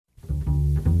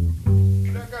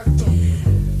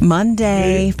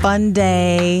Monday, fun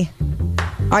day.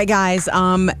 All right, guys,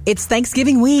 it's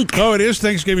Thanksgiving week. Oh, it is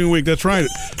Thanksgiving week. That's right.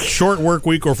 Short work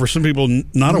week, or for some people,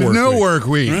 not a work week. No work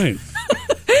week. Right.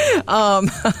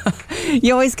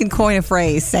 You always can coin a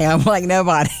phrase, Sam, like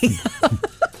nobody.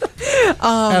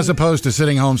 As opposed to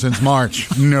sitting home since March.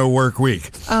 No work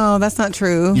week. Oh, that's not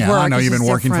true. Yeah, Work I know is you've been just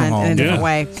working from different home. in a different Yeah.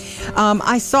 way.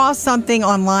 I saw something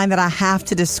online that I have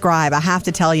to describe. I have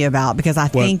to tell you about because I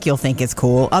think you'll think it's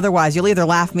cool. Otherwise, you'll either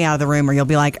laugh me out of the room or you'll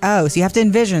be like, oh, so you have to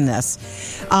envision this.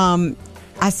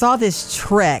 I saw this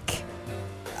trick,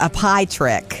 a pie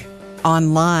trick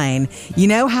online. You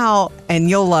know how, and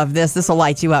you'll love this, this will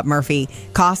light you up, Murphy.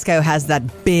 Costco has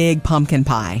that big pumpkin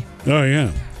pie. Oh, yeah.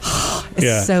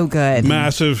 It's so good.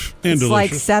 Massive and It's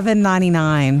delicious. like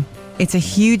 $7.99. It's a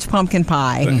huge pumpkin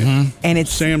pie, and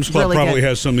it's Sam's Club really probably good.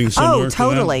 has something similar. Oh,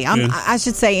 totally. To that. Yeah. I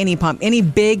should say any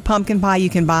big pumpkin pie you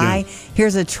can buy. Yeah.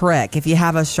 Here's a trick: if you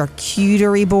have a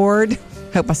charcuterie board,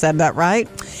 hope I said that right.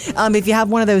 If you have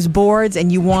one of those boards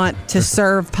and you want to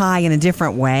serve pie in a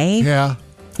different way, Yeah.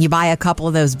 you buy a couple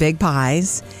of those big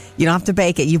pies. You don't have to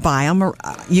bake it. You buy them.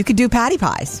 You could do patty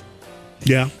pies.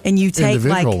 Yeah. And you take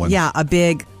Individual ones. a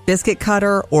big biscuit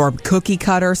cutter or cookie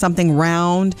cutter, something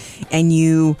round, and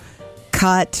you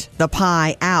cut the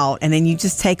pie out, and then you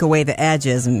just take away the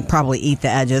edges and probably eat the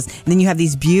edges. And then you have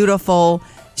these beautifully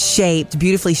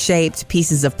shaped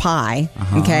pieces of pie,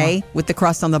 okay, with the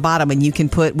crust on the bottom, and you can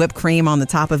put whipped cream on the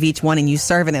top of each one, and you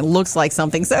serve it, and it looks like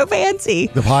something so fancy.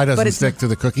 The pie But doesn't it's- stick to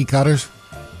the cookie cutters?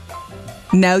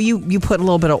 No, you put a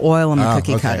little bit of oil on the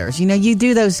cookie okay. cutters. You know, you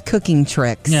do those cooking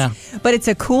tricks. Yeah. But it's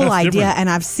a cool That's idea, different. and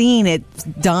I've seen it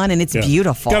done, and it's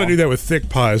beautiful. Got to do that with thick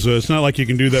pies, though. It's not like you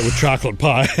can do that with chocolate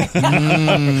pie. You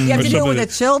have to do it something with a that-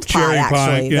 chilled pie, cherry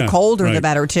pie, actually. yeah, The colder, the right.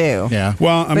 better, too. Yeah.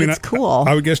 Well, I But mean, it's cool.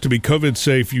 I would guess to be COVID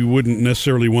safe, you wouldn't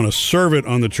necessarily want to serve it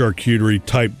on the charcuterie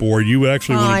type board. You would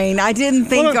actually want to. Fine. I didn't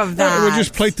think of that. We'll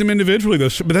just plate them individually, though.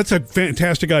 But that's a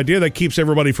fantastic idea. That keeps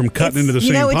everybody from cutting into the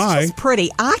same pie. It's just pretty.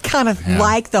 I kind of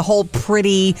like the whole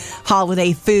pretty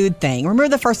holiday food thing. Remember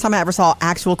the first time I ever saw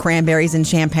actual cranberries in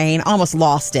champagne? I almost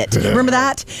lost it. Remember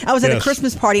that? I was at a Yes.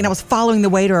 Christmas party, and I was following the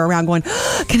waiter around going,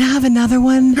 can I have another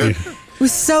one? It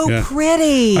was so Yeah.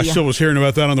 pretty. I still was hearing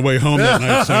about that on the way home that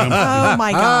night, Sam. Oh,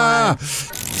 my God.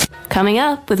 Coming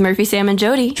up with Murphy, Sam, and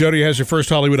Jody. Jody has your first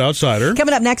Hollywood Outsider.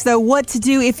 Coming up next, though, what to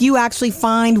do if you actually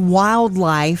find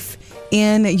wildlife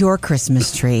in your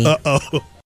Christmas tree.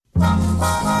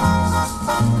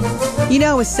 You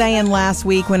know, I was saying last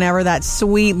week, whenever that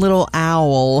sweet little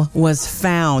owl was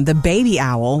found, the baby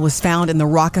owl was found in the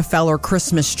Rockefeller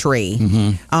Christmas tree.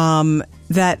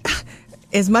 That,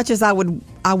 as much as I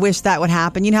wish that would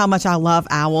happen. You know how much I love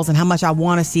owls and how much I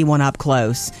want to see one up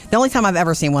close. The only time I've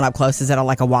ever seen one up close is at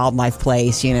a wildlife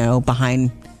place, you know,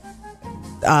 behind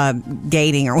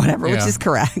gating or whatever, which Yeah. is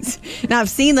correct. Now, I've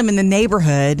seen them in the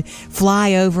neighborhood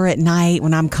fly over at night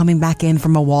when I'm coming back in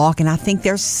from a walk, and I think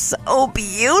they're so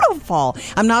beautiful.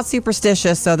 I'm not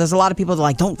superstitious, so there's a lot of people that are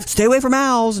like, don't stay away from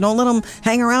owls, don't let them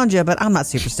hang around you, but I'm not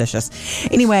superstitious.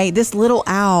 Anyway, this little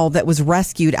owl that was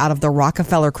rescued out of the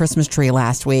Rockefeller Christmas tree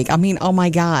last week, I mean, oh my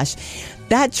gosh,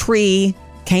 that tree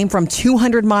came from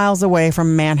 200 miles away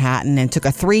from Manhattan and took a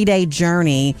 3-day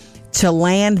journey to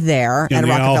land there at And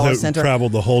the owl Rockefeller had Center.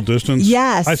 traveled the whole distance.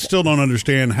 Yes. I still don't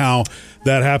understand how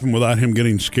that happened without him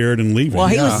getting scared and leaving. Well,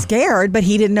 he was scared, but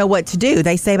he didn't know what to do.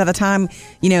 They say by the time,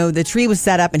 you know, the tree was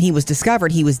set up and he was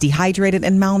discovered, he was dehydrated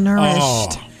and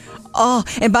malnourished. Oh,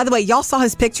 and by the way, y'all saw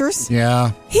his pictures?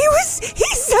 Yeah. He's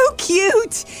so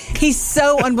cute. He's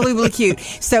so unbelievably cute.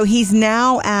 So he's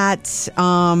now at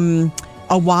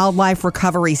a wildlife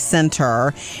recovery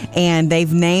center, and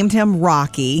they've named him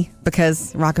Rocky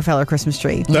because Rockefeller Christmas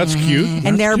tree. That's cute.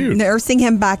 And they're That's cute. nursing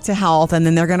him back to health, and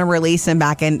then they're going to release him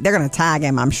back in. They're going to tag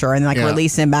him, I'm sure, and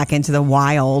release him back into the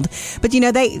wild. But you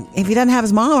know, if he doesn't have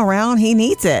his mom around, he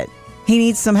needs it. He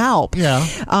needs some help. Yeah.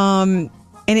 And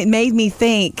it made me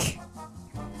think,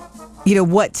 you know,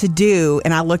 what to do.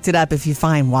 And I looked it up if you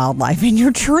find wildlife in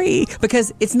your tree,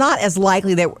 because it's not as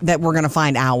likely that we're going to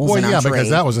find owls in our tree. Because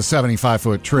that was a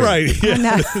 75-foot tree. Right. Yeah.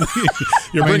 No.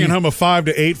 You're bringing home a 5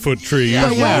 to 8 foot tree. Yeah,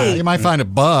 But yeah. wait. You might find a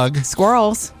bug.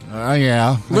 Squirrels.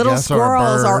 Yeah. I Little guess, or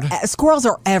a squirrels bird.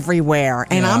 are everywhere,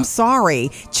 and Yeah. I'm sorry.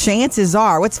 Chances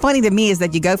are, what's funny to me is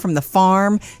that you go from the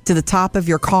farm to the top of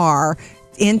your car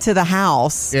into the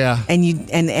house. Yeah. And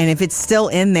if it's still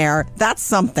in there, that's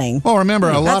something. Well, remember,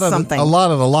 a lot of something. the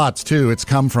lots, too, it's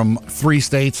come from 3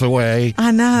 states away.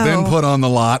 I know. Then put on the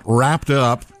lot, wrapped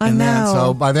up. I know.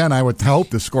 So by then, I would hope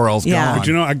the squirrel's Yeah. gone.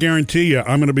 But I guarantee you,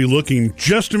 I'm going to be looking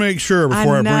just to make sure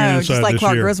before I bring it inside just like this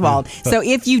Clark year. Griswold. So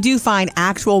if you do find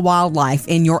actual wildlife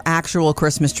in your actual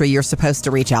Christmas tree, you're supposed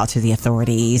to reach out to the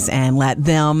authorities and let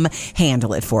them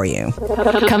handle it for you.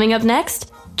 Coming up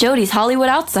next, Jody's Hollywood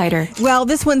Outsider. Well,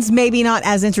 this one's maybe not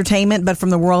as entertainment, but from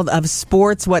the world of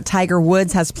sports, what Tiger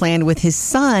Woods has planned with his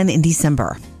son in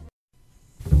December.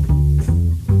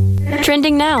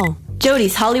 Trending now,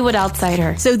 Jody's Hollywood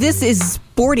Outsider. So this is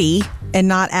sporty and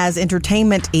not as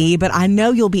entertainment-y, but I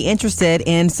know you'll be interested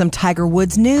in some Tiger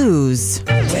Woods news.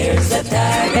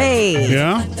 Hey.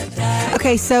 Yeah?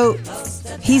 Okay, so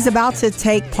he's about to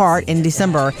take part in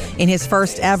December in his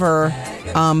first ever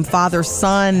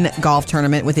father-son golf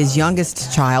tournament with his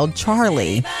youngest child,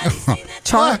 Charlie.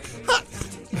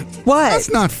 What? That's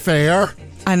not fair.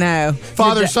 I know.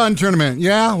 Father-son tournament.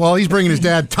 Yeah, well, he's bringing his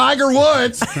dad, Tiger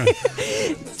Woods.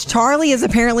 Charlie is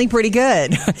apparently pretty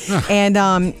good. And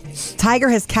Tiger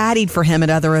has caddied for him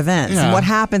at other events. Yeah. And what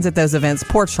happens at those events?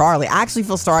 Poor Charlie. I actually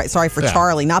feel sorry for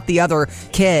Charlie, not the other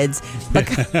kids.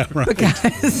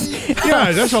 Because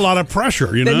Yeah, that's a lot of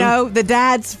pressure, you know? No, the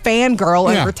dad's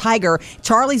fangirl over Tiger.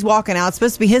 Charlie's walking out. It's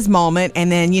supposed to be his moment.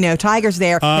 And then, Tiger's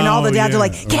there. and all the dads are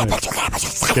like, get a picture,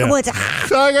 Tiger Woods.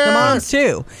 Tiger! The moms,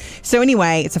 too. So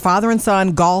anyway, it's a father and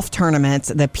son golf tournament,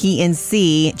 the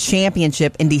PNC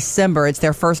Championship in December. It's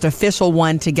their first official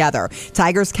one together.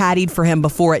 Tiger's caddied for him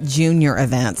before at junior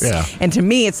events. Yeah. And to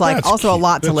me, it's like That's also cute. a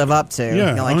lot to live up to,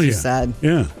 Yeah. like Oh, you yeah. said.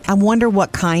 Yeah. I wonder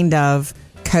what kind of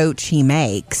coach he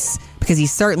makes because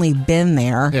he's certainly been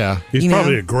there. Yeah. He's You know?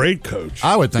 probably a great coach.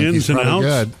 I would think Ins he's and probably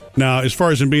outs. good. Now, as far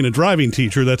as him being a driving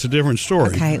teacher, that's a different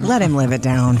story. Okay, let him live it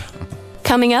down.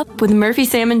 Coming up with Murphy,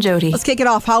 Sam, and Jody. Let's kick it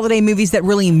off. Holiday movies that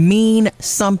really mean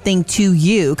something to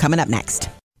you. Coming up next.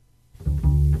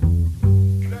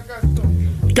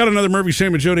 Got another Murphy,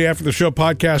 Sam, and Jody After the Show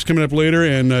podcast coming up later.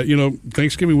 And,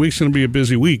 Thanksgiving week's going to be a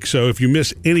busy week. So if you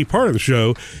miss any part of the show,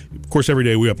 of course, every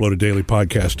day we upload a daily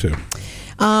podcast, too.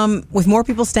 With more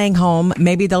people staying home,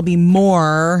 maybe there'll be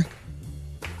more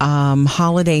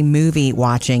holiday movie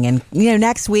watching. And,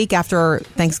 next week after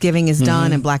Thanksgiving is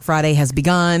done and Black Friday has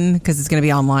begun, because it's going to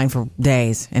be online for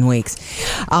days and weeks.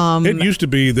 It used to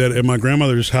be that at my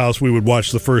grandmother's house, we would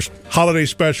watch the first holiday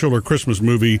special or Christmas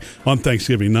movie on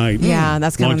Thanksgiving night. Yeah,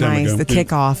 that's kind of Long time nice. ago. The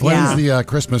kickoff. When's Yeah. the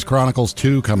Christmas Chronicles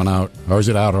 2 coming out? Or is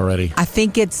it out already? I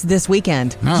think it's this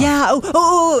weekend. Oh. Yeah.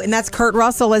 Oh, and that's Kurt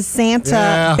Russell as Santa,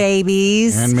 Yeah.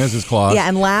 babies. And Mrs. Claus. Yeah,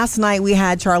 and last night we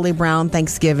had Charlie Brown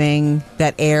Thanksgiving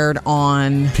that aired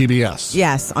on PBS.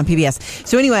 Yes, on PBS.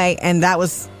 So anyway, and that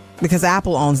was because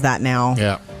Apple owns that now.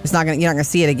 Yeah. You're not gonna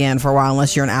see it again for a while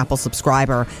unless you're an Apple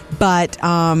subscriber. But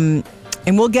and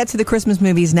we'll get to the Christmas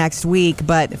movies next week.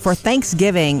 But for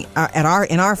Thanksgiving in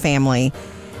our family,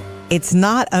 it's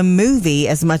not a movie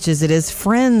as much as it is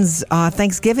Friends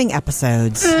Thanksgiving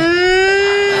episodes.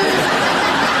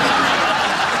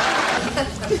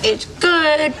 It's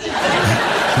good.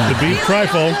 The beef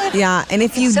trifle. Yeah, and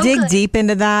if you It's so dig good. deep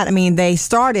into that, I mean, they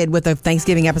started with a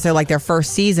Thanksgiving episode like their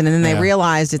first season, and then they Yeah.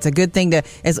 realized it's a good thing it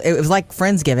was like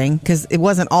Friendsgiving, because it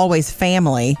wasn't always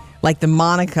family. Like the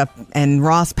Monica and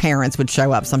Ross parents would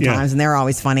show up sometimes, and they're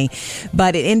always funny.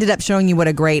 But it ended up showing you what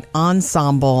a great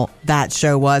ensemble that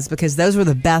show was, because those were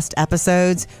the best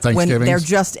episodes when Thanksgivings? they're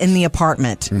just in the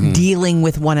apartment dealing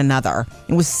with one another.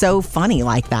 It was so funny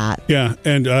like that. Yeah,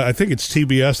 and I think it's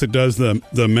TBS that does the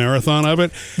marathon of it.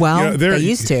 Well, they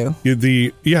used to. I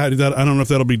don't know if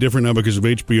that'll be different now because of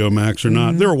HBO Max or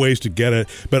not. There are ways to get it,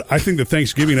 but I think the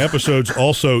Thanksgiving episodes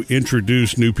also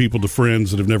introduce new people to Friends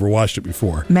that have never watched it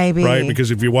before. Maybe. Right?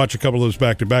 Because if you watch a couple of those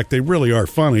back to back, they really are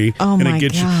funny. Oh, and my it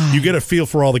gets God. you get a feel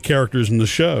for all the characters in the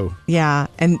show. Yeah,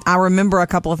 and I remember a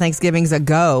couple of Thanksgivings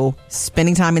ago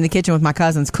spending time in the kitchen with my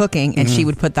cousins cooking, and she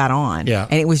would put that on. Yeah.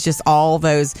 And it was just all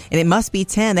those, and it must be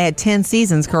 10. They had 10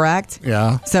 seasons, correct?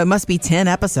 Yeah. So it must be 10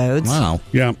 episodes. Wow.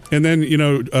 Yeah. And then,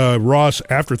 Ross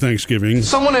after Thanksgiving.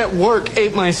 Someone at work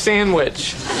ate my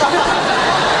sandwich.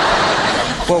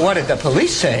 Well, what did the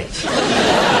police say?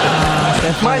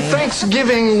 My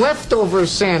Thanksgiving leftover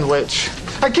sandwich.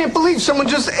 I can't believe someone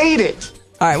just ate it.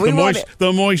 All right, we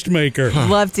The moist maker.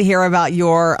 love to hear about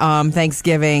your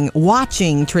Thanksgiving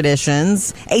watching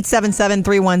traditions.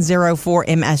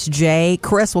 877-310-4MSJ.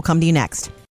 Chris will come to you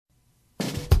next.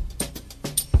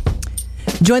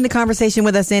 Join the conversation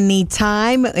with us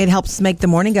anytime. It helps make the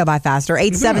morning go by faster.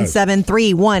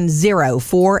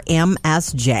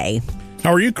 877-310-4MSJ.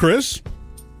 How are you, Chris?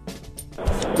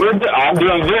 I'm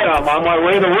doing good. I'm on my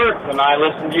way to work, and I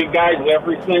listen to you guys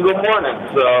every single morning.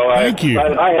 So Thank you.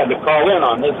 I had to call in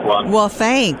on this one. Well,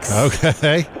 thanks.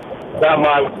 Okay.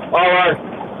 My wife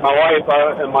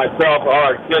and myself, all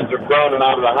our kids are grown and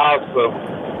out of the house, so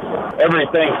every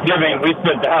Thanksgiving we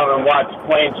sit down and watch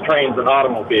Planes, Trains, and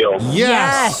Automobiles.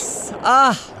 Yes.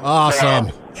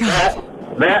 Awesome.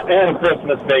 That and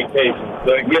Christmas Vacation,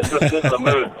 so it gets us in the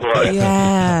mood for it.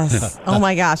 Yes. Oh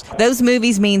my gosh. Those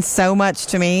movies mean so much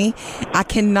to me. I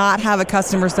cannot have a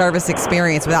customer service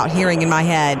experience without hearing in my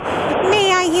head,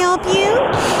 "May I help you?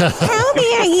 How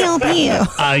may I help you?"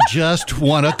 I just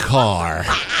want a car.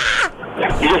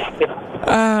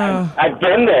 I've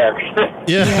been there.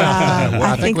 Yeah, Well,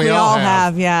 I think we all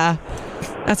have. Yeah.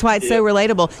 That's why it's so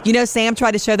relatable. You know, Sam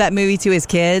tried to show that movie to his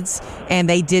kids, and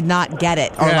they did not get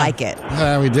it or like it.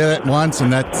 We did it once,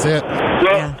 and that's it.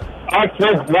 Well, our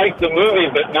kids like the movie,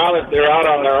 but now that they're out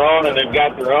on their own and they've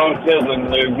got their own kids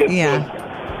and they're getting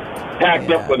packed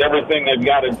up with everything they've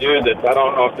got to do, that I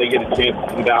don't know if they get a chance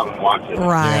to sit down and watch it.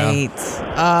 Right.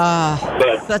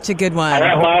 But such a good one. I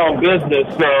have my own business,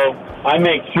 so I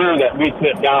make sure that we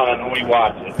sit down and we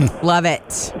watch it. Love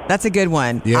it. That's a good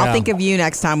one. Yeah. I'll think of you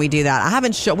next time we do that.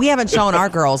 We haven't shown our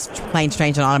girls Planes,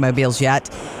 Trains, and Automobiles yet.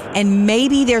 And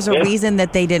maybe there's a reason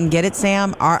that they didn't get it,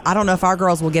 Sam. I don't know if our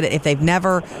girls will get it if they've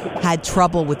never had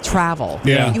trouble with travel.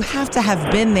 Yeah. You have to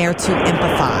have been there to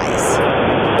empathize,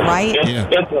 right?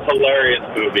 It's a hilarious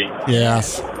movie.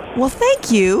 Yes. Well,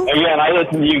 thank you. Again, I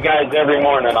listen to you guys every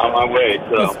morning on my way.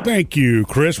 So Thank you,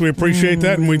 Chris. We appreciate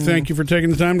that, and we thank you for taking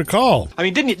the time to call. I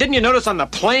mean, didn't you notice on the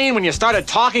plane when you started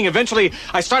talking, eventually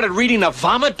I started reading a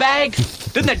vomit bag?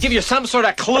 Didn't that give you some sort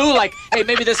of clue? Like, hey,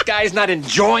 maybe this guy's not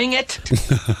enjoying it?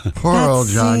 Poor old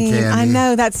John scene, Candy. I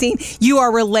know that scene. You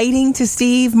are relating to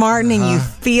Steve Martin and you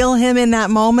feel him in that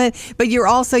moment, but your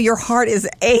heart is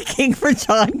aching for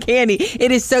John Candy.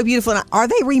 It is so beautiful. And are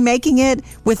they remaking it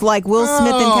with like Will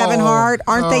Smith and Kevin Hart?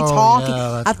 Aren't they talking?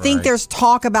 yeah, I think there's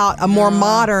talk about a more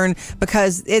modern,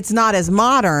 because it's not as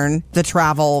modern, the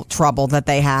travel trouble that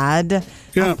they had.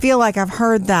 Yeah. I feel like I've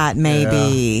heard that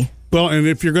maybe. Well, and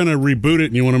if you're going to reboot it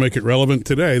and you want to make it relevant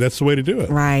today, that's the way to do it.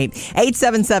 Right.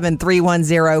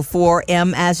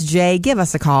 877-310-4MSJ. Give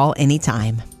us a call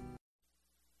anytime.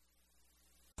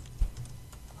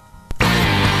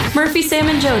 Murphy, Sam,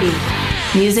 and Jody.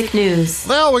 Music news.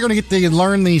 Well, we're going to get to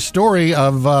learn the story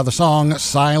of the song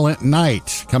Silent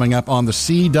Night coming up on the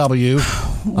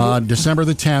CW December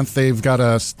the 10th. They've got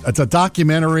it's a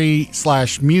documentary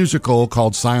 / musical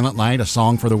called Silent Night, A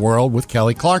Song for the World with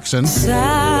Kelly Clarkson.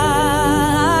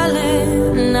 Silent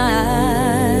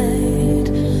night.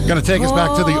 Going to take us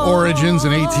back to the origins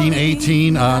in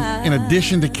 1818. In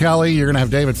addition to Kelly, you're going to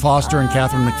have David Foster and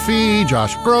Catherine McPhee,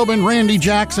 Josh Groban, Randy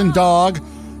Jackson, Dog,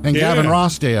 and Gavin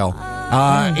Rossdale.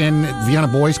 In Vienna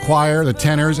Boys Choir, the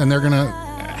tenors, and they're going to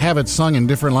have it sung in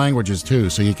different languages, too,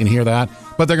 so you can hear that.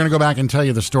 But they're going to go back and tell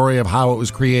you the story of how it was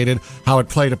created, how it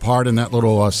played a part in that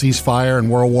little ceasefire in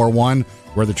World War I,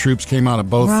 where the troops came out of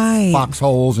both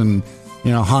foxholes and,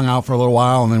 hung out for a little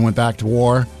while and then went back to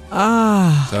war.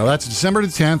 So that's December the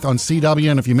 10th on CW,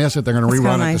 and if you miss it, they're going to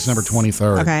rerun it December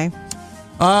 23rd. Okay.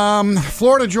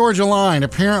 Florida-Georgia line.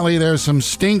 Apparently, there's some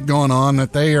stink going on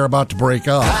that they are about to break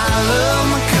up. I love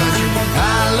my country.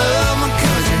 I love my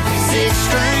country. 6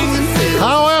 strings and fiddle.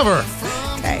 However,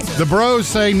 the bros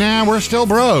say, nah, we're still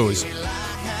bros.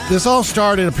 This all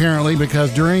started, apparently,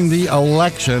 because during the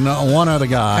election, one of the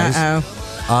guys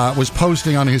was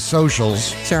posting on his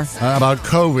socials about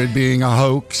COVID being a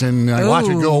hoax and watch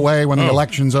it go away when the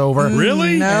election's over.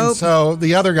 Really? Nope. And so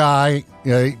the other guy,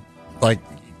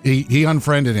 he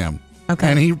unfriended him. Okay.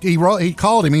 And he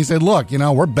called him. He said, look,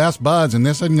 we're best buds, and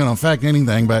this isn't going to affect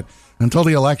anything, but until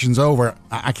the election's over,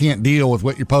 I can't deal with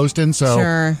what you're posting, so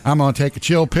I'm going to take a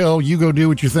chill pill. You go do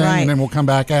what you think, and then we'll come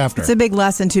back after. It's a big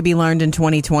lesson to be learned in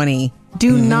 2020.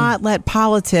 Do not let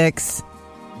politics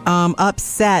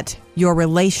upset your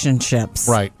relationships.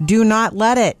 Right. Do not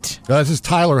let it. This is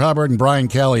Tyler Hubbard and Brian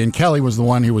Kelly, and Kelly was the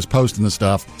one who was posting the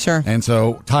stuff. Sure. And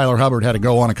so Tyler Hubbard had to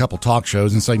go on a couple talk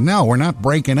shows and say, no, we're not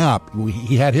breaking up.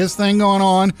 He had his thing going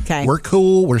on. Okay. We're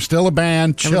cool. We're still a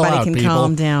band. Chill Everybody out, can people.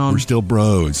 calm down. We're still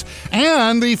bros.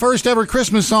 And the first ever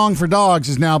Christmas song for dogs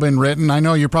has now been written. I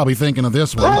know you're probably thinking of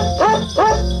this one.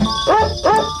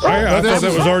 I thought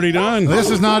that was already done. This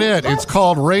is not it. It's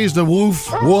called Raise the Woof,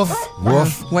 Woof,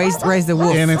 Woof. Raise the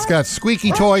woof. And it's got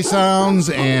squeaky toy sounds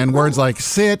and words like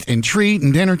sit and treat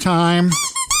and dinner time.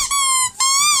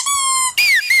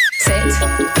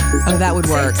 Oh, that would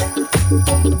work.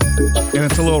 And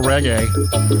it's a little reggae.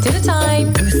 Dinner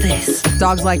time. Who's this?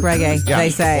 Dogs like reggae, Yeah. they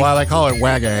say. Well, they call it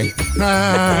waggy.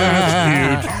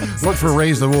 Look for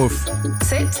Raise the Wolf.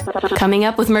 Sit. Coming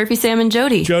up with Murphy, Sam, and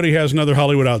Jody. Jody has another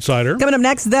Hollywood outsider. Coming up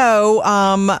next,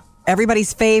 though,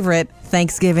 everybody's favorite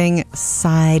Thanksgiving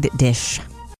side dish.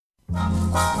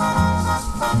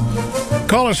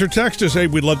 Call us or text us. Hey,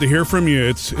 we'd love to hear from you.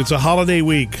 It's a holiday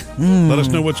week. Let us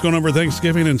know what's going on for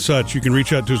Thanksgiving and such. You can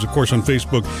reach out to us, of course, on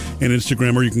Facebook and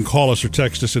Instagram, or you can call us or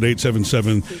text us at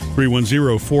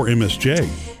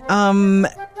 877-310-4MSJ.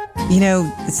 You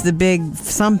know, it's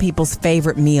some people's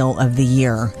favorite meal of the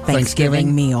year,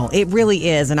 Thanksgiving meal. It really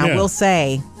is. And I will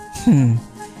say,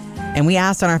 and we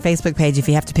asked on our Facebook page if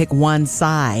you have to pick one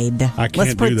side. I can't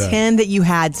Let's do that. pretend that you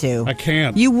had to. I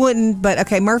can't. You wouldn't, but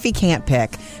okay, Murphy can't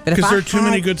pick. Because there are too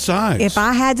many good sides. If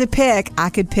I had to pick, I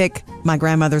could pick my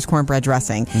grandmother's cornbread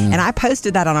dressing. And I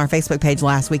posted that on our Facebook page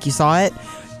last week. You saw it?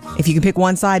 If you can pick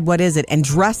one side, what is it? And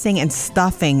dressing and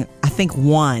stuffing, I think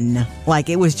won. Like,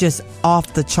 it was just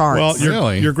off the charts.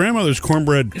 Well, your grandmother's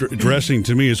cornbread dressing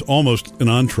to me is almost an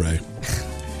entree.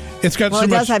 It's got it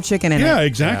does have chicken in it. Yeah,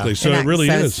 exactly. So it really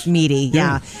is. It's meaty,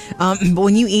 yeah. But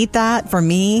when you eat that, for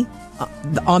me,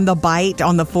 on the bite,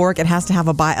 on the fork, it has to have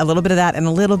a little bit of that and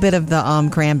a little bit of the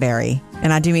cranberry.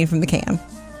 And I do mean from the can.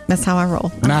 That's how I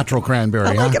roll. Natural cranberry,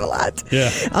 I like it a lot.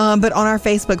 Yeah. But on our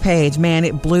Facebook page, man,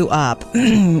 it blew up.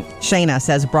 Shayna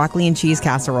says broccoli and cheese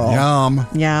casserole. Yum.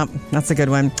 Yeah, that's a good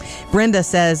one. Brenda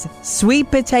says sweet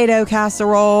potato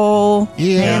casserole.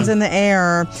 Yeah. Hands in the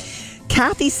air.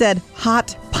 Kathy said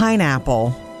hot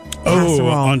pineapple casserole. Oh,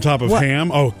 on top of ham?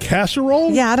 Oh,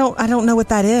 casserole? Yeah, I don't know what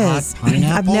that is. Hot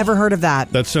pineapple? I've never heard of that.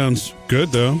 That sounds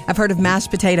good, though. I've heard of mashed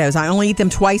potatoes. I only eat them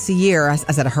twice a year. I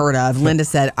said heard of. Linda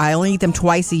said, I only eat them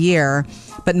twice a year,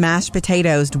 but mashed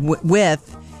potatoes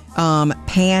with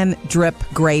pan drip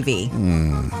gravy.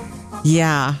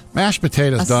 Yeah. Mashed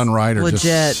potatoes done right are legit.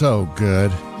 just so good.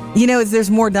 You know, there's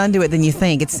more done to it than you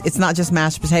think. It's not just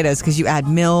mashed potatoes because you add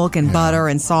milk and butter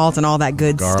and salt and all that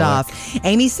good stuff.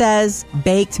 Amy says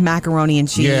baked macaroni and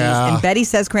cheese. Yeah. And Betty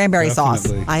says cranberry sauce.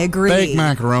 I agree. Baked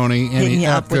macaroni, Hitting you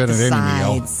up good with at the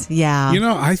any meal. sides. Yeah. You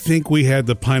know, I think we had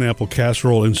the pineapple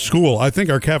casserole in school. I think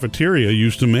our cafeteria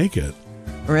used to make it.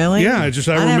 Really? Yeah, I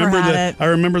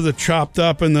remember the chopped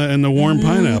up and the warm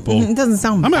pineapple. It doesn't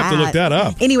sound I'm bad. going to have to look that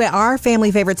up. Anyway, our family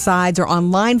favorite sides are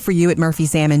online for you at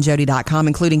murphysamandjody.com,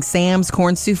 including Sam's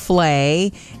corn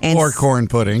souffle or corn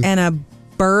pudding and a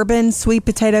bourbon sweet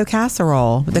potato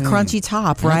casserole with the crunchy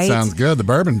top, right? That sounds good. The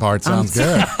bourbon part sounds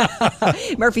good.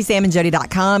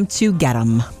 murphysamandjody.com to get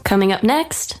them. Coming up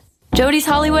next, Jody's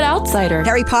Hollywood Outsider.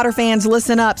 Harry Potter fans,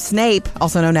 listen up. Snape,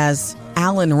 also known as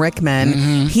Alan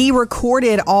Rickman, he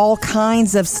recorded all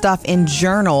kinds of stuff in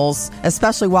journals,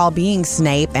 especially while being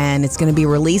Snape, and it's going to be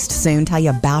released soon. Tell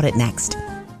you about it next.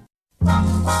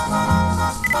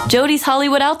 Jody's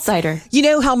Hollywood Outsider. You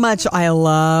know how much I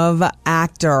love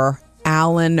actor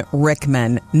Alan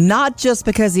Rickman, not just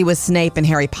because he was Snape in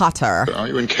Harry Potter. Are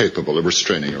you incapable of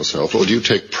restraining yourself, or do you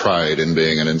take pride in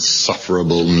being an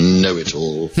insufferable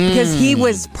know-it-all? Because he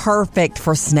was perfect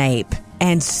for Snape.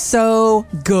 And so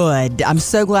good. I'm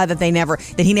so glad that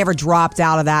he never dropped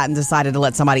out of that and decided to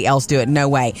let somebody else do it. No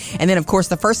way. And then, of course,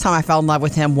 the first time I fell in love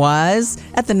with him was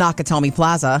at the Nakatomi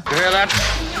Plaza. You hear that?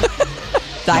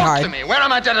 Die Talk Hard. to me. Where are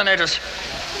my detonators?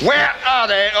 Where are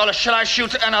they? Or shall I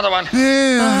shoot another one?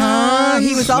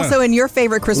 He was also in your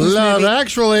favorite Christmas Love movie.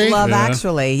 Actually. Love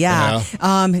Actually, yeah.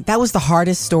 That was the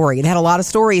hardest story. It had a lot of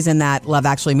stories in that Love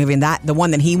Actually movie, and the one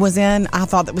that he was in, I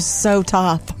thought that was so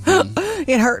tough.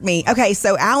 It hurt me. Okay,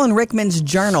 so Alan Rickman's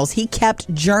journals. He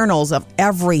kept journals of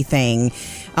everything.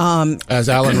 As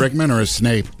Alan Rickman or as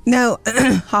Snape? No,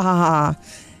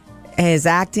 his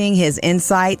acting, his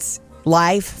insights,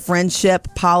 life, friendship,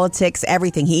 politics,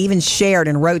 everything. He even shared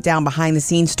and wrote down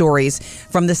behind-the-scenes stories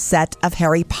from the set of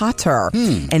Harry Potter.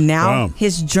 And now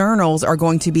his journals are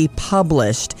going to be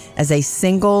published as a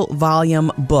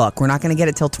single-volume book. We're not going to get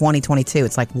it till 2022.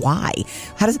 It's like, why?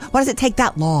 Why does it take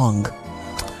that long?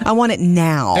 I want it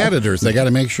now. Editors, they got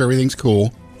to make sure everything's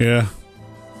cool. Yeah.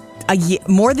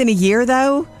 More than a year,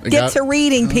 though? Get to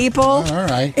reading, people. All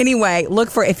right. Anyway,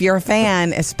 look for, if you're a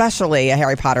fan, especially a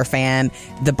Harry Potter fan,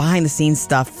 the behind-the-scenes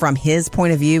stuff from his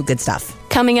point of view, good stuff.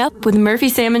 Coming up with Murphy,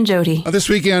 Sam, and Jody. This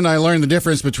weekend, I learned the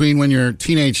difference between when your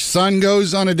teenage son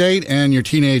goes on a date and your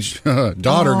teenage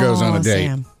daughter goes on a date.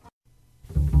 Sam.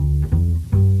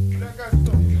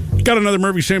 Got another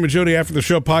Murphy, Sam, and Jody After the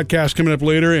Show podcast coming up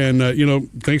later. And,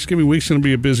 Thanksgiving week's going to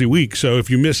be a busy week. So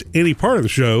if you miss any part of the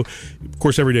show, of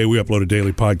course, every day we upload a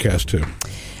daily podcast, too.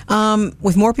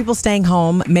 With more people staying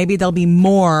home, maybe there'll be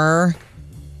more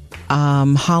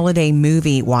holiday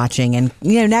movie watching. And,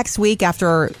 next week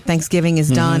after Thanksgiving is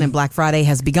done and Black Friday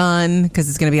has begun, because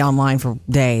it's going to be online for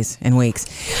days and weeks.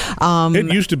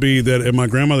 It used to be that at my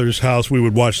grandmother's house, we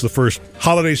would watch the first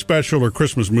holiday special or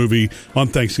Christmas movie on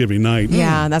Thanksgiving night.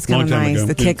 Yeah, that's kind of nice.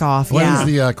 The kickoff. When's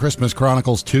the Christmas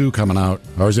Chronicles 2 coming out?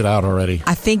 Or is it out already?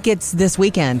 I think it's this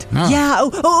weekend. Oh. Yeah.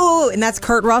 Oh, and that's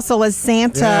Kurt Russell as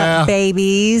Santa,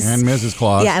 babies. And Mrs.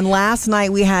 Claus. Yeah, and last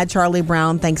night we had Charlie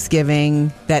Brown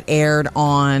Thanksgiving that aired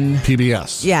on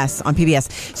PBS. Yes, on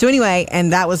PBS. So anyway,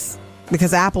 and that was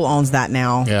because Apple owns that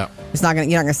now. Yeah. You're not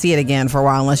going to see it again for a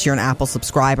while unless you're an Apple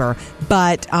subscriber.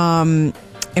 But and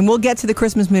we'll get to the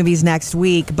Christmas movies next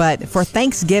week, but for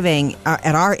Thanksgiving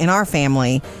in our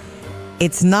family,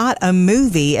 it's not a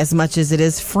movie as much as it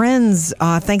is Friends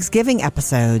Thanksgiving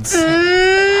episodes.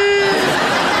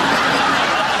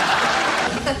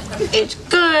 It's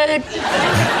good.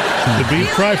 The beef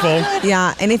trifle.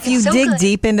 Yeah, and if you dig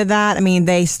deep into that, I mean,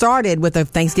 they started with a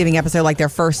Thanksgiving episode like their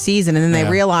first season, and then they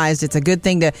realized it's a good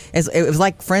thing it was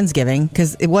like Friendsgiving,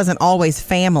 because it wasn't always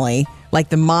family. Like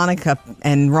the Monica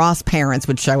and Ross parents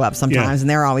would show up sometimes, and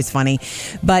they're always funny.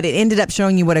 But it ended up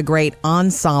showing you what a great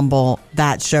ensemble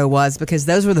that show was, because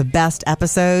those were the best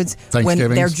episodes when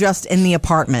they're just in the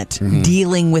apartment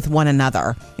dealing with one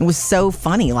another. It was so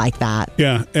funny like that.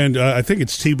 Yeah, and I think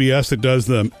it's TBS that does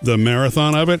the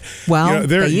marathon of it. Well,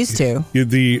 they used to. I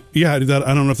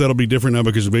don't know if that'll be different now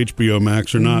because of HBO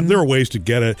Max or not. There are ways to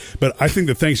get it, but I think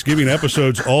the Thanksgiving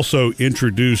episodes also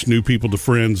introduce new people to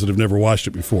Friends that have never watched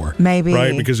it before. Maybe.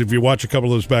 Right? Because if you watch a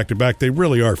couple of those back to back, they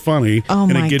really are funny. Oh,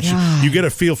 and my God. You get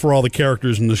a feel for all the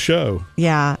characters in the show.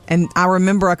 Yeah, and I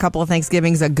remember a couple of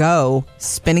Thanksgivings ago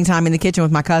spending time in the kitchen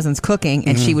with my cousins cooking,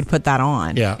 and she would put that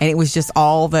on. Yeah. And it was just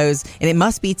all those, and it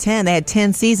must be 10. They had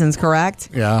 10 seasons, correct?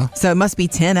 Yeah. So it must be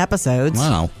 10 episodes.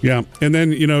 Wow. Yeah. And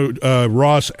then,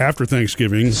 Ross, after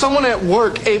Thanksgiving. Someone at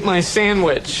work ate my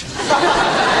sandwich.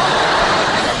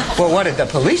 Well, what did the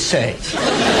police say?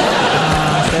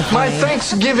 My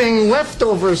Thanksgiving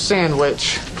leftover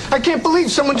sandwich. I can't believe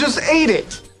someone just ate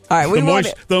it. All right,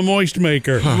 the moist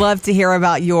maker. Love to hear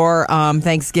about your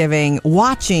Thanksgiving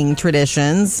watching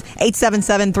traditions.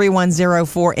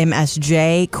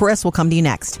 877-3104-MSJ. Chris will come to you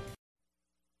next.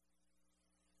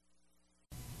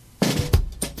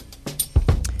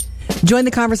 Join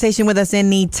the conversation with us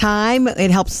anytime.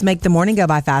 It helps make the morning go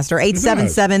by faster.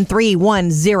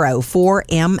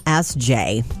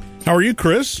 877-3104-MSJ. How are you,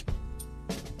 Chris?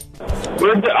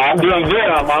 I'm doing good.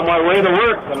 I'm on my way to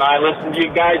work, and I listen to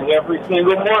you guys every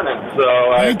single morning.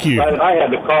 So Thank you. I had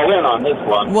to call in on this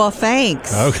one. Well,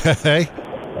 thanks. Okay.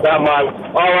 My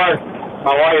wife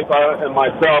and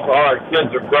myself, all our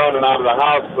kids are grown and out of the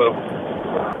house, so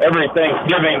every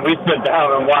Thanksgiving we sit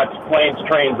down and watch Planes,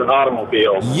 Trains, and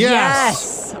Automobiles.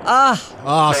 Yes.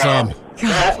 Awesome.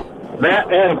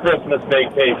 That and Christmas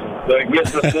Vacation, so it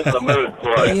gets us in the mood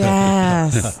for it.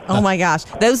 Yes. Oh, my gosh.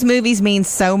 Those movies mean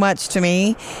so much to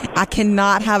me. I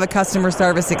cannot have a customer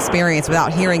service experience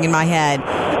without hearing in my head,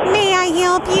 "May I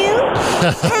help you?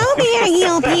 How may I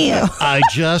help you?" I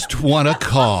just want a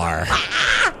car.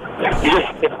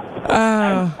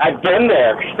 I've been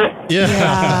there.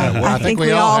 Yeah. Well, I think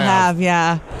we all have.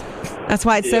 Yeah. That's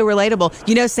why it's so relatable.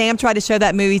 Sam tried to show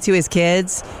that movie to his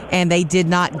kids, and they did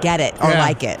not get it or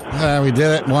like it. We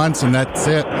did it once, and that's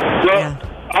it. Well,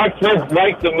 our kids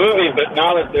like the movie, but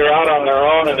now that they're out on their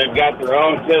own and they've got their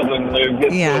own kids and they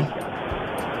get so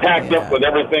packed up with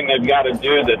everything they've got to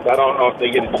do that I don't know if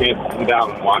they get a chance to sit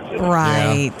down and watch it.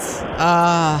 Right.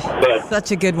 But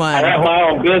such a good one. I have my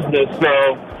own business,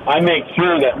 so I make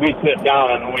sure that we sit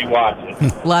down and we watch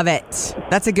it. Love it.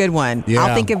 That's a good one. Yeah.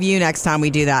 I'll think of you next time we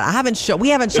do that. We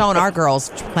haven't shown our girls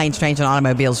Planes, Trains, and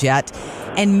Automobiles yet.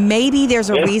 And maybe there's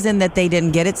a reason that they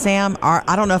didn't get it, Sam.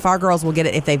 I don't know if our girls will get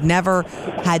it if they've never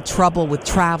had trouble with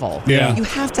travel. Yeah. You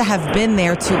have to have been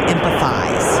there to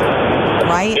empathize,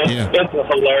 right? It's a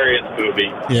hilarious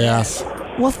movie. Yes.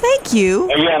 Well, thank you.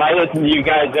 Again, I listen to you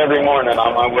guys every morning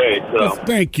on my way. So Well,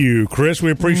 thank you, Chris. We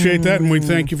appreciate that, and we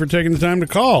thank you for taking the time to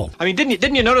call. I mean,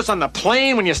 didn't you notice on the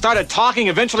plane when you started talking,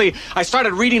 eventually I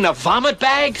started reading a vomit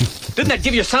bag? Didn't that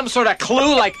give you some sort of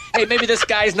clue, like, hey, maybe this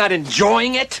guy's not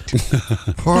enjoying it?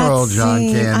 Poor old John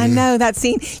Candy. I know that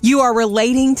scene. You are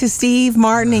relating to Steve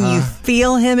Martin, and you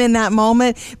feel him in that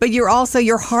moment, but your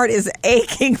heart is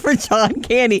aching for John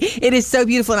Candy. It is so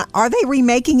beautiful. And are they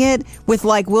remaking it with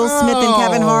like Will Smith and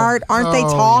Kevin Hart? Aren't they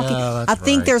talking? Yeah, I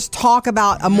think there's talk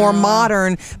about a more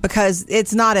modern, because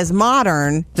it's not as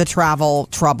modern, the travel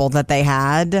trouble that they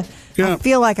had. Yeah. I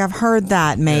feel like I've heard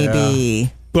that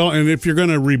maybe. Well, and if you're going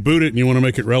to reboot it and you want to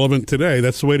make it relevant today,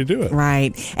 that's the way to do it.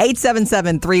 Right.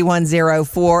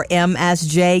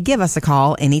 877-310-4MSJ. Give us a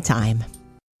call anytime.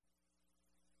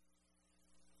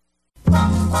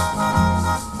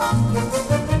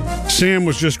 Sam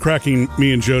was just cracking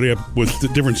me and Jody up with the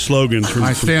different slogans from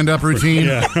My stand-up routine.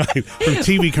 Yeah, right, from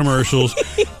TV commercials.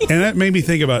 And that made me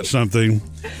think about something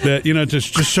that, to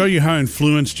just show you how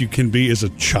influenced you can be as a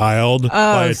child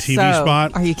by a TV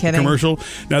spot. Are you kidding? Commercial.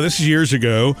 Now, this is years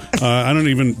ago.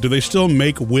 Do they still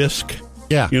make Whisk?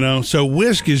 Yeah. So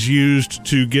Whisk is used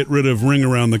to get rid of ring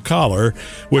around the collar,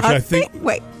 which I think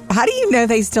wait, how do you know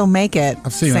they still make it?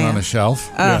 I've seen it on the shelf.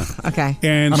 Oh, okay.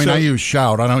 And I use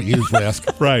Shout. I don't use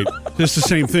Whisk. Right. It's the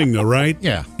same thing, though, right?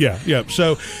 Yeah. Yeah.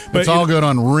 So, but it's all good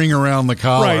on ring around the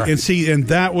collar. Right. And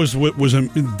that was what was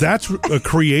that's a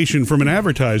creation from an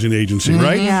advertising agency,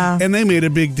 right? Yeah. And they made a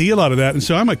big deal out of that. And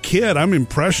so I'm a kid. I'm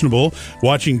impressionable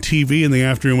watching TV in the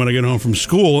afternoon when I get home from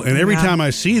school. And every time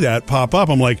I see that pop up,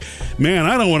 I'm like, man,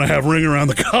 I don't want to have ring around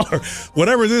the collar.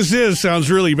 Whatever this is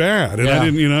sounds really bad. And I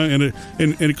didn't,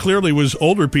 and it clearly was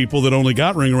older people that only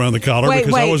got ring around the collar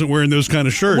because I wasn't wearing those kind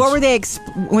of shirts. What were they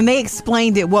when they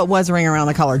explained it? What was ring around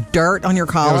the collar? Dirt on your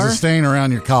collar? It was a stain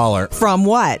around your collar. From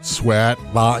what? Sweat.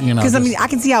 Because I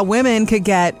can see how women could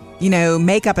get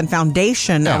makeup and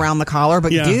foundation around the collar,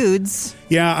 but dudes.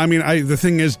 Yeah, I mean, the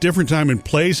thing is, different time and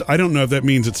place. I don't know if that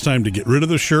means it's time to get rid of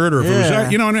the shirt or if it was, I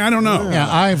don't know.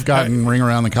 Yeah, I've gotten ring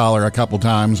around the collar a couple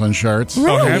times on shirts.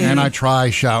 Really? And I try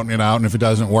shouting it out, and if it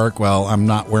doesn't work, well, I'm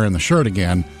not wearing the shirt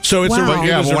again. So it's a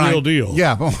real deal.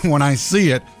 Yeah, but when I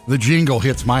see it, the jingle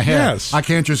hits my head. Yes. I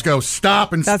can't just go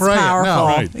stop and That's spray powerful. it. No.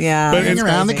 Right. Yeah. But Ring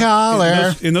around the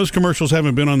collar. And those commercials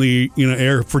haven't been on the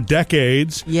air for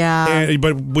decades. Yeah.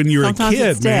 But when you're Sometimes a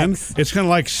kid, it man, sticks. it's kind of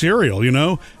like cereal,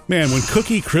 Man, when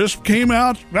Cookie Crisp came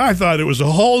out, I thought it was a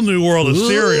whole new world of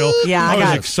cereal. Yeah, I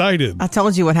was excited. I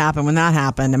told you what happened when that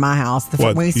happened in my house.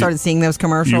 What? When we started seeing those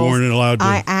commercials. You weren't allowed to.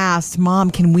 I asked, Mom,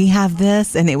 can we have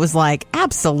this? And it was like,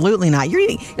 absolutely not. You're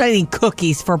not eating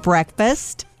cookies for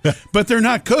breakfast. But they're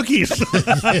not cookies.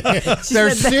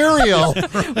 They're cereal.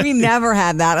 We never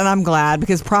had that, and I'm glad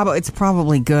because it's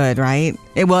probably good, right?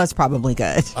 It was probably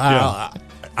good.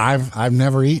 I've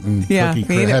never eaten Cookie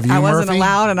Crisp. Have you, I wasn't Murphy?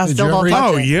 allowed, and I Did still you don't ever eat-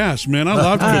 touch Oh, it. yes, man. I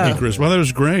loved Cookie Crisp. Well, that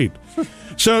was great.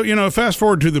 So, fast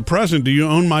forward to the present. Do you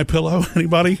own My Pillow?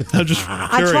 Anybody? I'm just curious.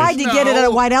 I tried to get it at a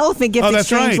White Elephant gift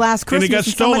that's exchange right. last And it Christmas,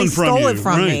 got stolen somebody from stole you. it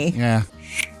from Right. me. Yeah.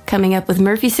 Coming up with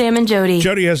Murphy, Sam, and Jody.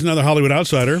 Jody has another Hollywood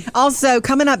Outsider. Also,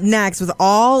 coming up next with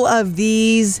all of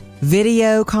these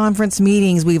video conference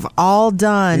meetings we've all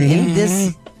done in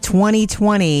this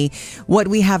 2020, what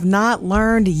we have not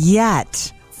learned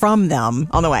yet from them.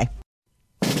 On the way.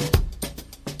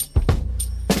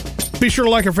 Be sure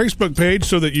to like our Facebook page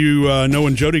so that you know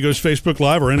when Jody goes Facebook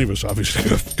Live, or any of us obviously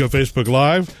go Facebook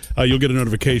Live. You'll get a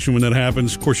notification when that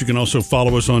happens. Of course, you can also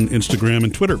follow us on Instagram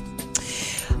and Twitter.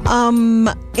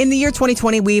 In the year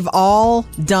 2020, we've all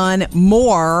done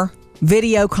more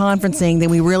video conferencing than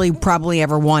we really probably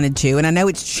ever wanted to. And I know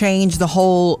it's changed the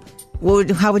whole,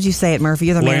 how would you say it, Murphy?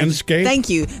 You're the landscape? Thank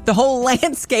you. The whole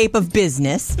landscape of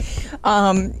business.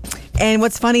 And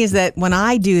what's funny is that when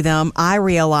I do them, I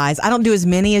realize I don't do as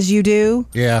many as you do.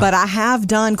 Yeah. But I have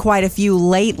done quite a few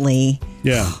lately.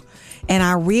 Yeah. And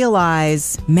I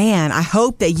realize, man, I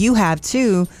hope that you have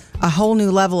too, a whole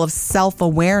new level of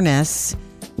self-awareness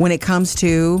when it comes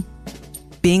to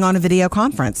being on a video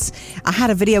conference. I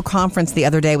had a video conference the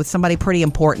other day with somebody pretty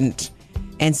important.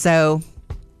 And so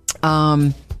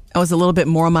I was a little bit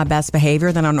more on my best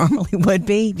behavior than I normally would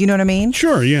be. You know what I mean?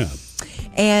 Sure, yeah.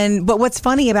 But what's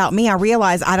funny about me, I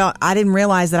realized I didn't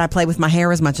realize that I play with my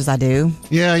hair as much as I do.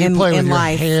 Yeah, you in, play with in your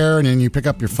life. hair, and then you pick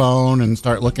up your phone and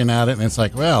start looking at it, and it's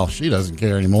like, well, she doesn't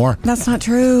care anymore. That's not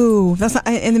true. That's not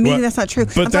in the meeting. Well, that's not true.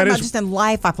 but I'm that talking about is- just in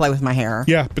life. I play with my hair.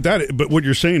 Yeah, but what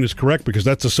you're saying is correct because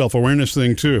that's a self-awareness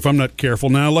thing too. If I'm not careful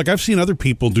now, like I've seen other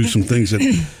people do some things that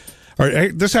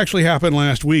this actually happened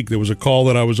last week. There was a call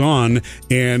that I was on,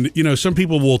 and some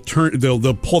people will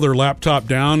they'll pull their laptop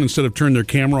down instead of turn their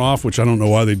camera off, which I don't know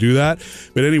why they do that.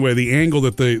 But anyway, the angle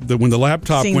that when the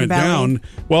laptop Seeing the went belly? down,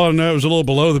 well, no, it was a little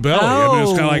below the belly. I mean,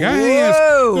 it's kind of like,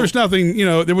 whoa. there's nothing,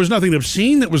 there was nothing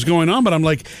obscene that was going on. But I'm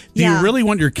like, do Yeah. you really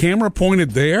want your camera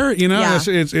pointed there? Yeah.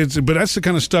 But that's the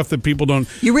kind of stuff that people don't.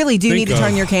 You really do think need to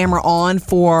turn of. your camera on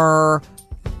for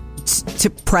to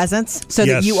presence so that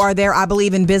Yes. you are there. I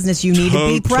believe in business you need to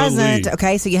be present. Totally.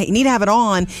 Okay, so you need to have it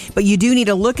on, but you do need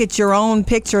to look at your own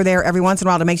picture there every once in a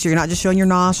while to make sure you're not just showing your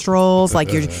nostrils,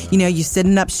 like you're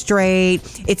sitting up straight.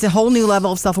 It's a whole new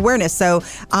level of self-awareness. So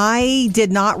I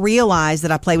did not realize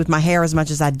that I played with my hair as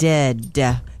much as I did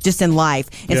just in life.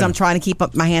 And so I'm trying to keep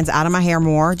up my hands out of my hair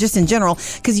more, just in general,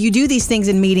 because you do these things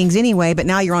in meetings anyway, but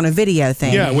now you're on a video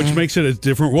thing. Yeah, which makes it a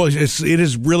different. Well, it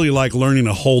is really like learning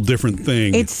a whole different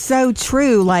thing. It's so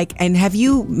true. Like, and have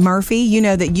you, Murphy? You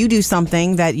know that you do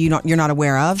something that you're not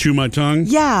aware of. Chew my tongue.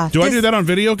 Yeah. Do I do that on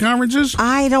video conferences?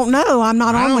 I don't know. I'm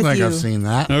not on with you. I don't think I've seen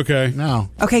that. Okay. No.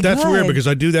 Okay. That's good. weird because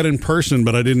I do that in person,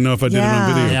 but I didn't know if I did it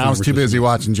on video. Yeah, I was too busy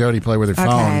watching Jody play with her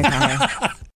phone. Okay.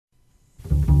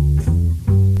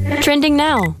 Trending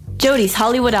now, Jody's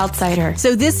Hollywood Outsider.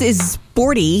 So this is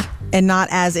sporty and not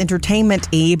as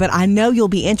entertainment-y, but I know you'll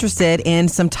be interested in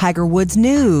some Tiger Woods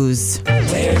news.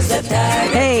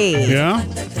 Hey.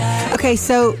 Yeah? Okay,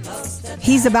 so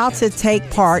he's about to take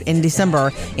part in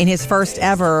December in his first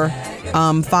ever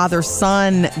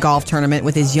father-son golf tournament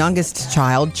with his youngest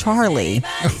child, Charlie.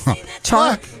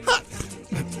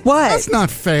 What? That's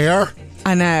not fair.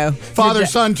 I know.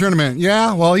 Father-son tournament.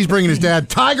 Yeah, well, he's bringing his dad,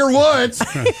 Tiger Woods.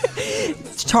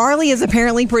 Charlie is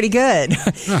apparently pretty good.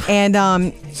 And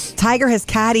Tiger has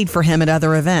caddied for him at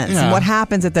other events. Yeah. And what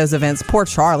happens at those events? Poor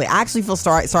Charlie. I actually feel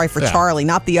sorry for Charlie,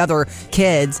 not the other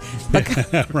kids.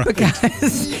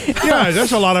 Because yeah,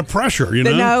 that's a lot of pressure, you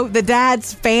know? No, the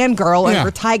dad's fangirl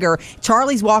over Tiger.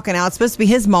 Charlie's walking out. It's supposed to be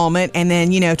his moment. And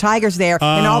then, Tiger's there.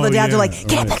 And all the dads are like,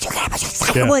 get up,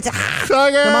 Tiger Woods.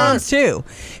 Tiger! The moms, too.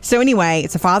 So anyway,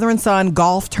 it's a father and son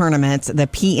golf tournament, the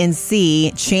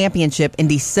PNC Championship in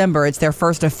December. It's their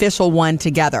first official one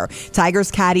together.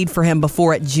 Tiger's caddied for him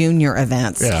before at junior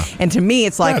events. Yeah. And to me,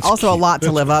 it's like That's also cute. a lot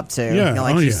to live up to,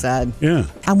 like you said. Yeah.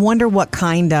 I wonder what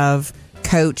kind of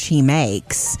coach he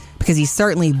makes, because he's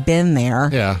certainly been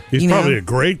there. Yeah. He's probably a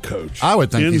great coach. I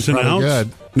would think Ins he's and probably outs.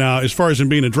 good. Now, as far as him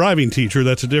being a driving teacher,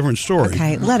 that's a different story.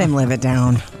 Okay, let him live it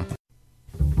down.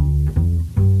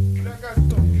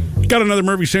 Got another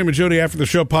Murphy, Sam, and Jody After the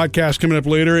Show podcast coming up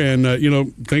later. And,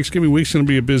 Thanksgiving week's going to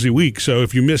be a busy week. So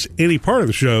if you miss any part of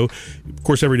the show, of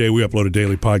course, every day we upload a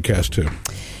daily podcast, too.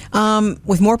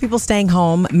 With more people staying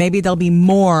home, maybe there'll be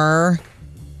more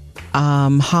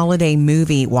holiday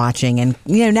movie watching. And,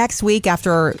 next week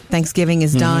after Thanksgiving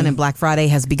is done and Black Friday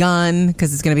has begun,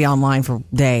 because it's going to be online for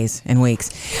days and weeks.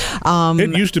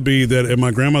 It used to be that at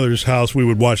my grandmother's house, we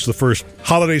would watch the first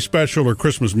holiday special or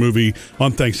Christmas movie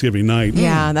on Thanksgiving night.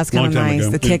 Yeah, that's kind of nice.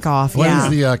 The kickoff. When's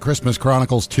the Christmas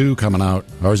Chronicles 2 coming out?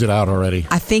 Or is it out already?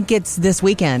 I think it's this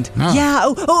weekend. Oh. Yeah.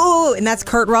 Oh, and that's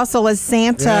Kurt Russell as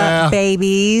Santa,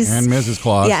 babies. And Mrs.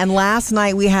 Claus. Yeah, and last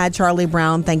night we had Charlie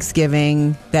Brown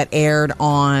Thanksgiving that aired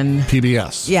on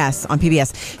PBS. Yes, on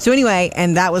PBS. So anyway,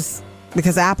 and that was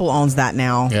because Apple owns that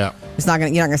now. Yeah. You're not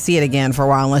going to see it again for a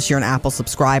while unless you're an Apple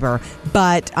subscriber.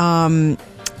 But and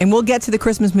we'll get to the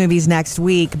Christmas movies next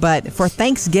week, but for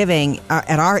Thanksgiving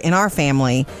in our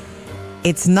family,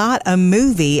 it's not a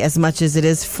movie as much as it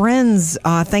is Friends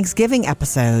Thanksgiving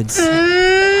episodes.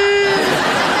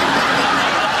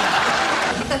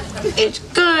 It's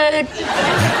good.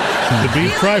 The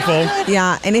beef trifle.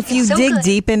 Yeah, and if you dig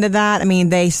deep into that, I mean,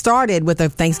 they started with a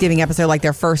Thanksgiving episode like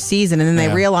their first season, and then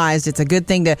they realized it's a good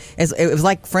thing it was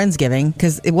like Friendsgiving,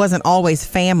 because it wasn't always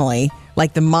family.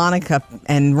 Like the Monica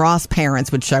and Ross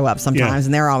parents would show up sometimes,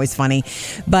 and they're always funny.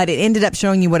 But it ended up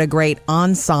showing you what a great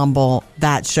ensemble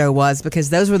that show was, because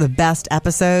those were the best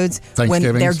episodes when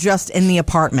they're just in the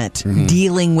apartment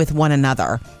dealing with one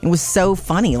another. It was so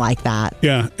funny like that.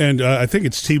 Yeah, and I think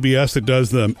it's TBS that does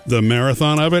the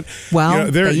marathon of it.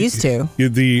 Well, they used to. I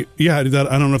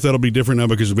don't know if that'll be different now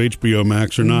because of HBO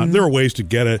Max or not. There are ways to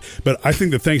get it, but I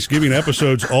think the Thanksgiving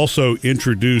episodes also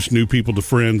introduce new people to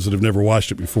Friends that have never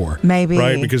watched it before. Maybe.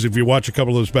 Right? Because if you watch a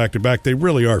couple of those back to back, they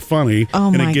really are funny. Oh,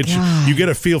 and my it gets God. you get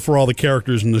a feel for all the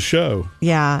characters in the show.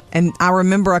 Yeah, and I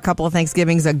remember a couple of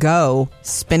Thanksgivings ago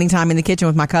spending time in the kitchen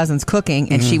with my cousins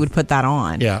cooking, and she would put that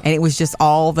on. Yeah. And it was just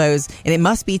all those, and it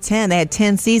must be 10. They had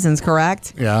 10 seasons,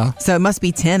 correct? Yeah. So it must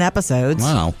be 10 episodes.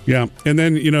 Wow. Yeah. And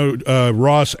then,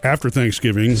 Ross, after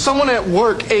Thanksgiving. Someone at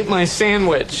work ate my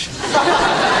sandwich.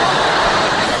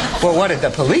 Well, what did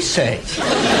the police say?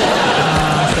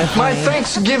 My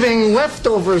Thanksgiving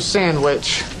leftover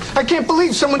sandwich. I can't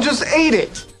believe someone just ate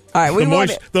it. All right,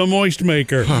 The moist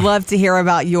maker. love to hear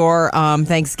about your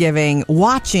Thanksgiving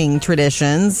watching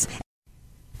traditions.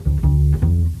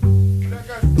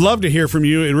 Love to hear from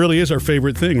you. It really is our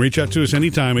favorite thing. Reach out to us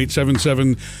anytime,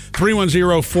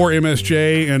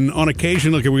 877-310-4MSJ. And on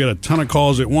occasion, look, we got a ton of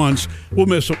calls at once. We'll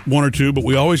miss one or two, but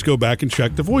we always go back and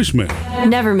check the voicemail.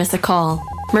 Never miss a call.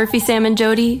 Murphy, Sam, and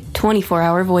Jody,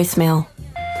 24-hour voicemail.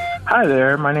 Hi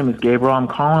there. My name is Gabriel. I'm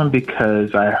calling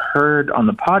because I heard on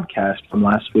the podcast from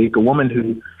last week a woman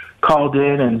who called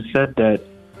in and said that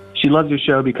she loves your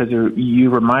show because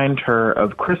you remind her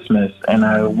of Christmas, and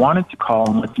I wanted to call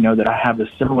and let you know that I have a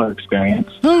similar experience.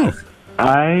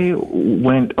 I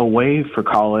went away for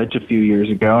college a few years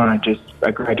ago, and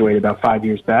I graduated about 5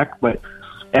 years back, but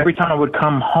every time I would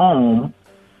come home,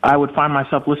 I would find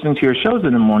myself listening to your shows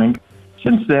in the morning.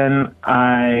 Since then,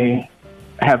 I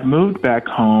have moved back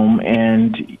home,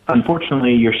 and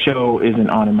unfortunately, your show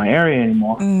isn't on in my area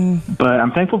anymore. But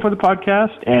I'm thankful for the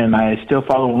podcast, and I still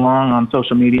follow along on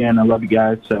social media, and I love you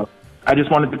guys. So I just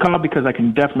wanted to call because I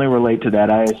can definitely relate to that.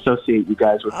 I associate you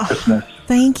guys with Christmas.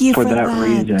 Thank you for that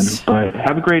reason. But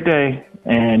have a great day,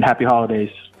 and happy holidays.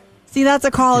 See, that's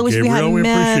a call I wish Gabriel, we hadn't we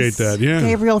missed. appreciate that, yeah.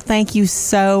 Gabriel, thank you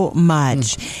so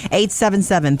much.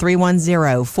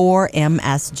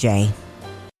 877-310-4MSJ.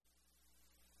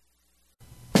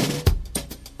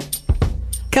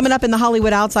 Coming up in the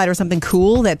Hollywood Outsider, something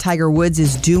cool that Tiger Woods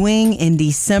is doing in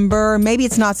December. Maybe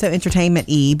it's not so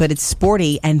entertainment-y, but it's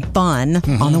sporty and fun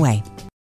on the way.